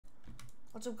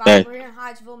What's up, guys? We're here in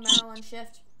Hyattsville, Maryland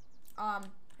shift.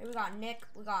 Here we got Nick,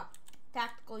 we got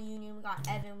Tactical Union, we got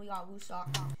Evan, we got Woosok,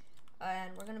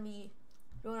 and we're gonna be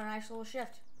doing a nice little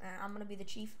shift. And I'm gonna be the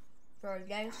chief for the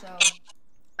day, so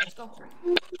let's go.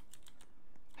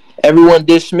 Everyone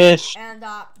dismissed. And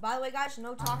by the way, guys,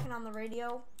 no talking on the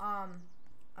radio,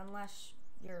 unless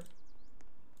you're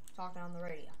talking on the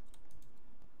radio.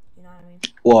 You know what I mean?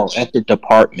 Well, at the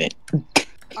department. All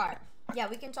right. Yeah,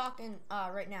 we can talk in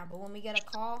right now, but when we get a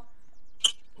call,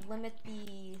 limit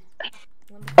the.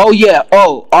 Oh yeah.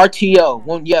 Oh, RTO.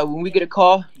 When we get a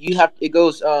call, it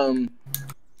goes RTO.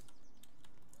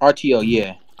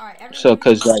 Yeah. All right. Everybody, so,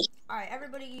 cause like. All right,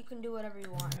 everybody, you can do whatever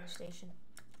you want in the station.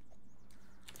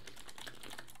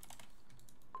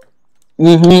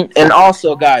 And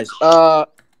also, guys,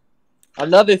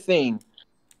 another thing.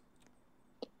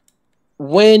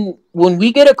 When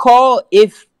we get a call,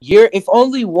 if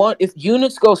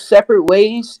units go separate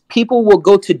ways, people will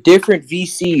go to different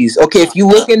VCs. Okay, if you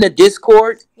look in the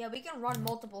Discord. Yeah, we can run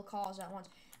multiple calls at once.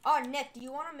 Oh, Nick, do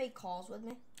you want to make calls with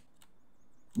me?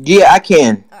 Yeah, I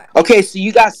can. Right. Okay, so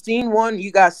you got scene 1,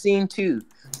 you got scene 2.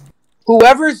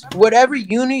 Whatever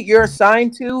unit you're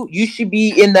assigned to, you should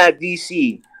be in that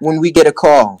VC when we get a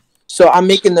call. So I'm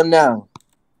making them now.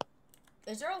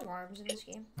 Is there alarms in this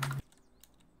game?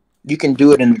 You can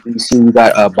do it in the VC. We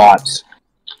got bots.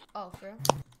 Oh, for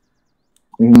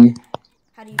real?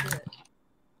 How do you do it?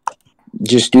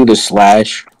 Just do the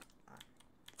slash.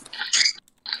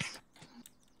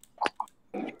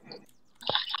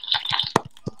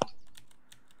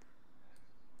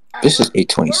 This is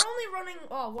 820. We're only running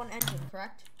one engine,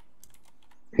 correct?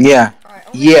 Yeah. Right,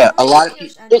 yeah, a lot of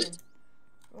people.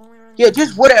 Yeah,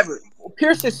 just whatever.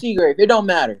 Pierce the Seagrave. It don't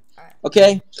matter. Right.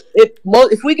 Okay?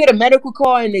 If we get a medical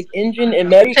call in the engine and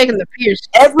medic, taking the Pierce,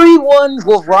 everyone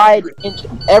will ride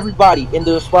engine. Everybody in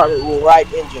the department will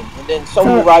ride engine, and then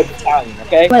someone will ride battalion.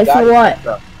 Okay? Wait, for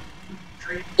what?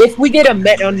 If we get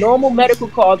a normal medical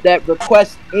call that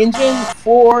requests engine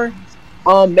for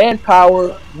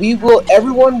manpower,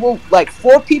 everyone will, like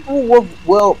 4 people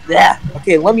will yeah.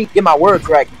 Okay, let me get my words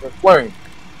right. I'm slurring.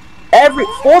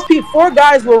 4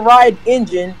 guys will ride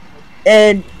engine,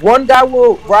 and 1 guy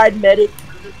will ride medic,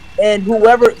 and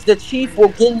whoever the chief will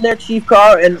get in their chief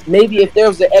car, and maybe if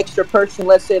there's an extra person,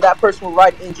 let's say that person will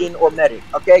ride engine or medic.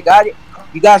 Okay, got it?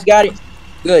 You guys got it?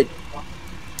 Good.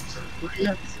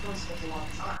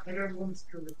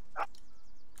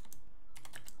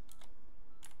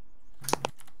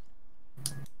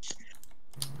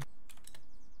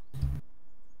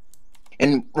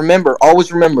 And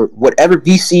always remember, whatever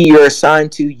VC you're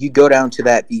assigned to, you go down to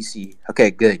that VC.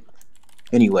 Okay, good.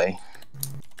 Anyway.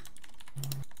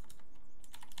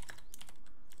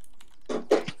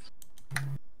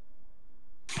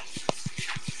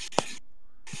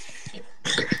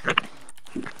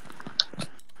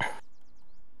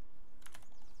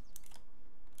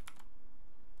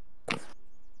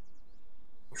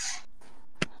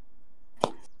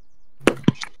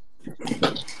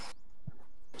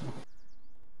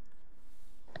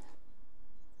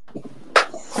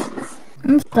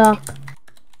 I'm stuck.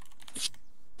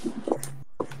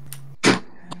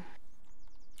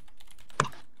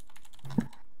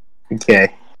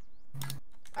 Okay.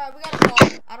 Alright, we got a call.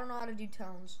 I don't know how to do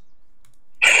tones.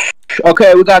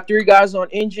 Okay, we got 3 guys on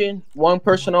engine, 1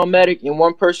 person on medic, and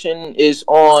 1 person is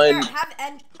on. Have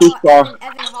Evan,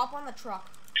 hop on the truck.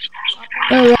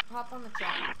 Hop on the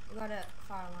truck. We got a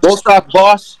fire alarm. Woosok,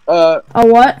 boss. A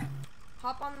what?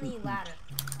 Hop on the ladder.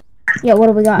 Yeah, what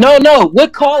do we got? No.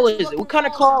 What call is it? What kind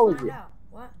of call is it?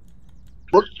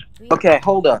 What? Okay,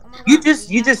 hold up. You just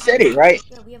said it, right?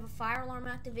 Yeah, we have a fire alarm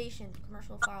activation.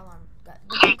 Commercial fire alarm. Got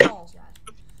calls,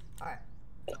 guys. Alright.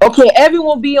 Okay, Evan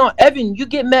will be on. Evan, you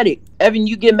get medic.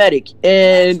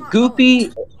 And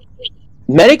Goopy.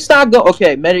 Medic's not going.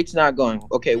 Okay, medic's not going.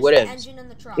 Okay, whatever.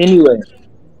 Anyway.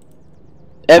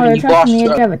 Evan, you boss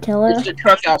truck. It's the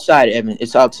truck outside, Evan.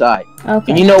 It's outside.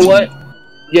 Okay. And you know what?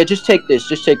 Yeah, just take this.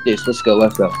 Let's go.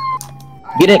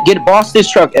 Get boss this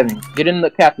truck, Evan. Get in the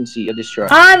captain seat of this truck.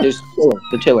 There's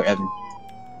the tiller, Evan.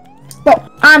 Bro,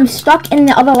 I'm stuck in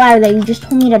the other ladder that you just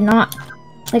told me to not.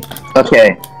 Like.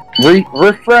 Okay.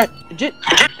 Refresh.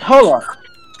 Hold on.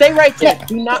 Stay right there. Yeah.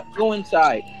 Do not go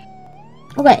inside.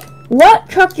 Okay. What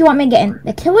truck do you want me to get in?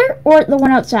 The tiller or the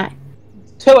one outside?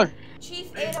 Tiller.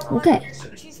 Chief 801. Okay.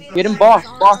 Get him, boss it.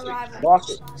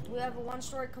 We have a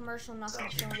 1-story commercial, nothing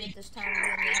showing at this time.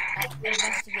 We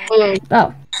investigate.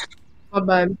 Oh. My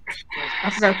bad. I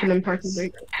forgot to put in parking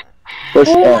brake. Push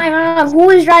oh F. my god, who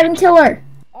is driving tiller?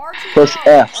 Push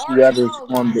F. Whoever's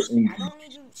on the engine. I don't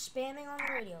need you spamming on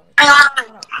the radio.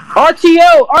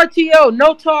 RTO,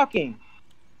 no talking.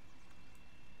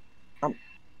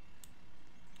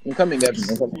 I'm coming, Evan.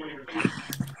 I'm coming.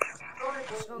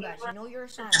 Let's go, guys. You know your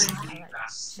assignments. Alright.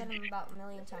 Said them about a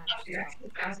million times.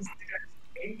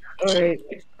 Alright.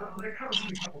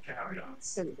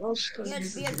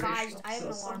 Be advised, I have an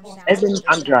alarm sound. Evan,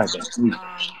 I'm driving.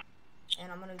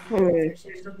 And I'm gonna be doing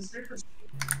 360.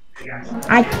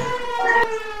 I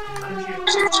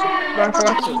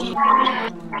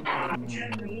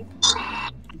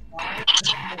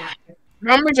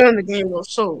remember during the game was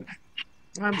so.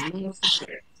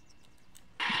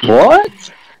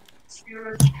 What?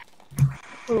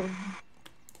 Oh.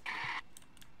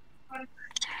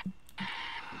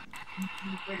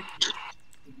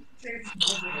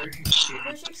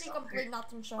 360 complete,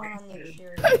 nothing shown on the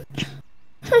exterior.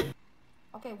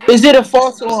 Okay, Is it a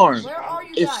false alarm? Where are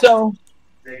you If guys? so,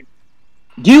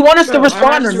 do you want us to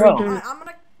respond or no? Alright, I'm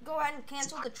gonna go ahead and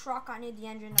cancel the truck. I need the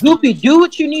engine. Goopy, do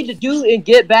what you need to do and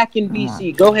get back in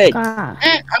BC. Go ahead. God.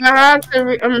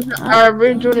 I'm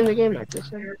rejoining the game like this.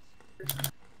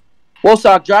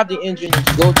 Wolsock, drive the engine and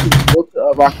go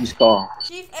to Rocky's car.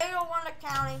 Chief 801 to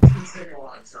county. Chief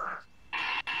 801 is gonna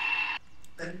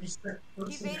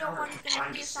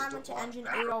make the assignment to engine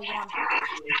 801.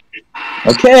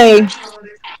 Okay. Engine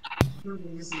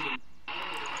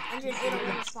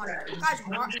 801 responding. Guys,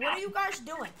 what are you guys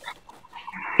doing?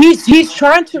 He's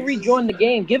trying to rejoin the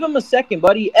game. Give him a second,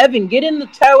 buddy. Evan, get in the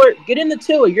tower. Get in the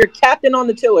tiller. You're captain on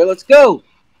the tiller. Let's go.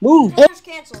 Move. Tiller's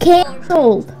canceled.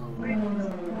 Canceled.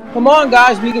 Come on,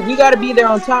 guys. We got to be there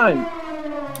on time.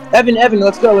 Evan,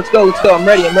 let's go. I'm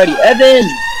ready. Evan.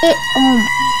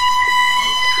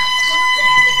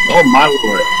 Oh my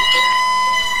lord.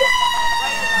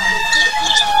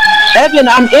 Evan,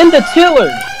 I'm in the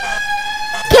tiller.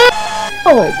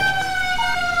 Canceled.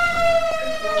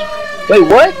 Wait,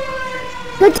 what?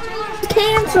 The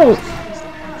canceled.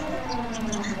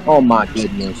 Oh my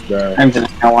goodness, bro. I'm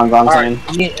just no one's on Alright,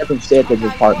 scene. me and Evan stay at the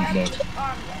apartment, man. Head in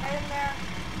there.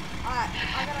 Alright,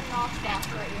 I got a Knox box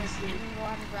right here, so you can go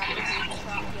ahead and grab it so you can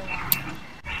shop the alarm.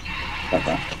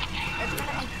 Okay. It's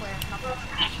gonna be clear.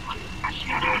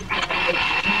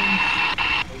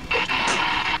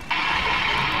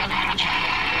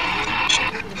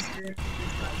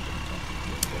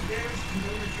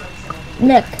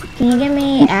 Nick, can you give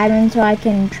me admin so I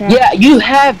can track? Yeah, you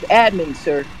have admin,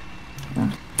 sir.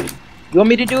 You want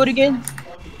me to do it again?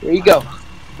 There you go.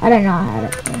 I don't know how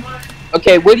to.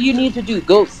 Okay, what do you need to do?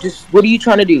 Go, what are you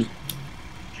trying to do?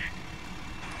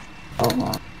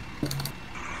 Oh,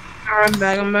 I'm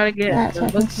back. I'm about to get. yeah, so I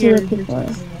can see what people are.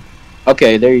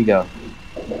 Okay, there you go.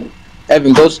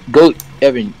 Evan, go.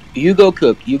 Evan, you go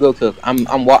cook.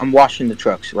 I'm washing the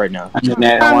trucks right now. I'm in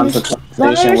there. I want to the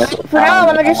station with. For now,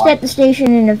 let me just stay at the station,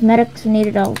 and if medics need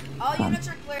it, I'll All come. units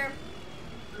are clear.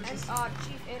 And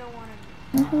Chief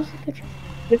 801. Where's the picture?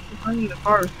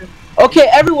 Okay,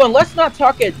 everyone, let's not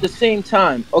talk at the same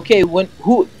time. Okay,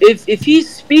 if he's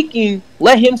speaking,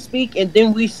 let him speak, and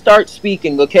then we start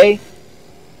speaking. Okay.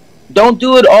 Don't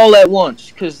do it all at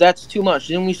once, cause that's too much.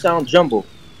 Then we sound jumbled.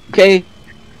 Okay.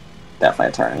 Definitely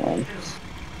a turn lane.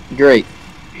 Great.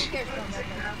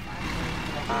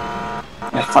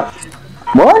 Yeah, fuck.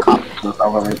 What?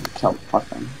 Fuck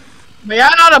them. But y'all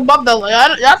not above the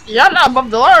y'all not above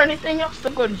the law or anything. Y'all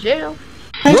still go to jail.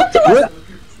 What?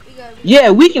 Yeah,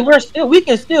 we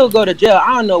can still go to jail.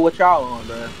 I don't know what y'all on,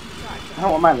 bro. I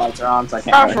don't want my lights are on, so I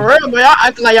can't. Nah, for real, but y'all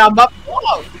acting like y'all above the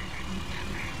law.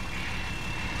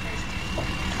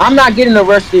 I'm not getting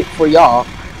arrested for y'all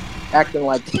acting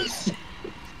like this.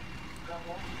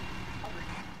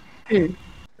 When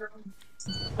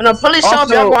the police show up,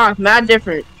 y'all going mad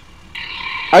different.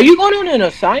 Are you going on an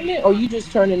assignment or you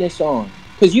just turning this on?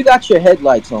 Cause you got your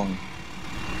headlights on.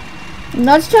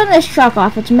 Let's turn this truck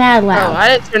off. It's mad No, loud. I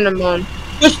didn't turn them on.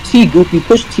 Push T, Goofy.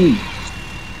 Push T.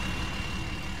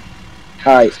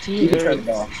 All right, you can turn it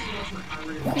off.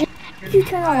 Why did you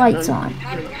turn the lights on?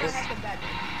 Alright, we're gonna head to bed.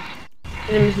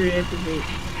 Let me see if it's me.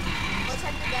 Let's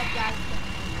head to bed, guys.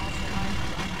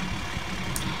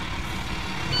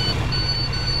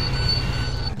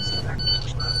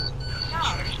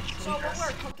 So when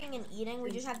we're cooking and eating,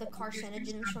 we just have the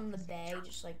carcinogens from the bay,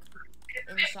 just like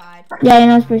inside. Yeah, you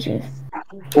know it's pretty safe.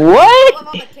 What? I love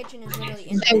how the kitchen is literally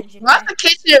in the Hey, engine. why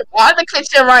the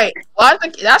kitchen right?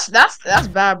 That's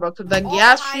bad, bro. Cause the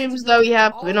gas fumes that we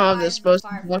have, we don't have the supposed to.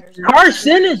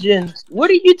 Carcinogens? What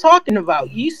are you talking about?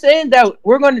 You saying that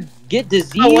we're gonna get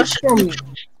disease from?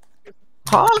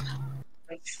 Huh?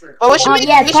 But we should make,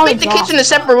 yeah, we should make the probably kitchen a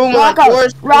separate room like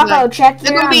yours. Rocco, check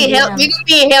We're your gonna be we DMs. gonna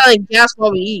be inhaling gas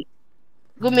while we eat.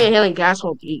 We're gonna be inhaling gas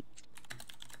while we eat.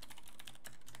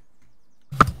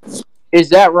 Is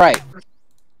that right?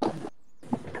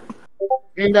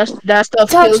 And that stuff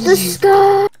Touch kills the you.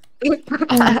 sky.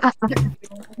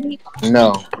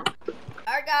 No.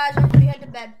 Alright, guys, everybody head to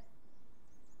bed.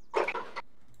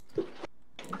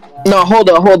 No, hold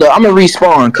up. I'm gonna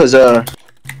respawn, cause are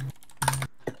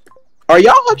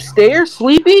y'all upstairs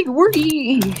sleeping? Where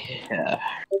you?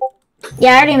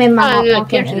 Yeah, I already made my hot in the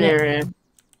pocket. kitchen area.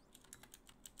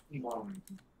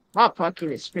 Hot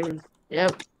pocket is screaming.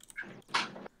 Yep.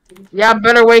 Yeah, I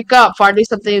better wake up before I do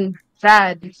something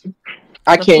bad.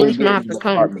 I The can't police get might in have to the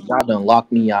come. apartment. Y'all done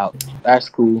locked me out. That's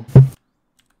cool.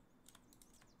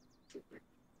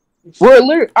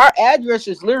 Our address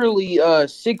is literally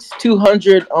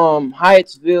 6200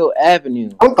 Hyattsville Avenue.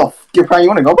 What the f? You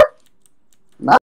wanna go, bro?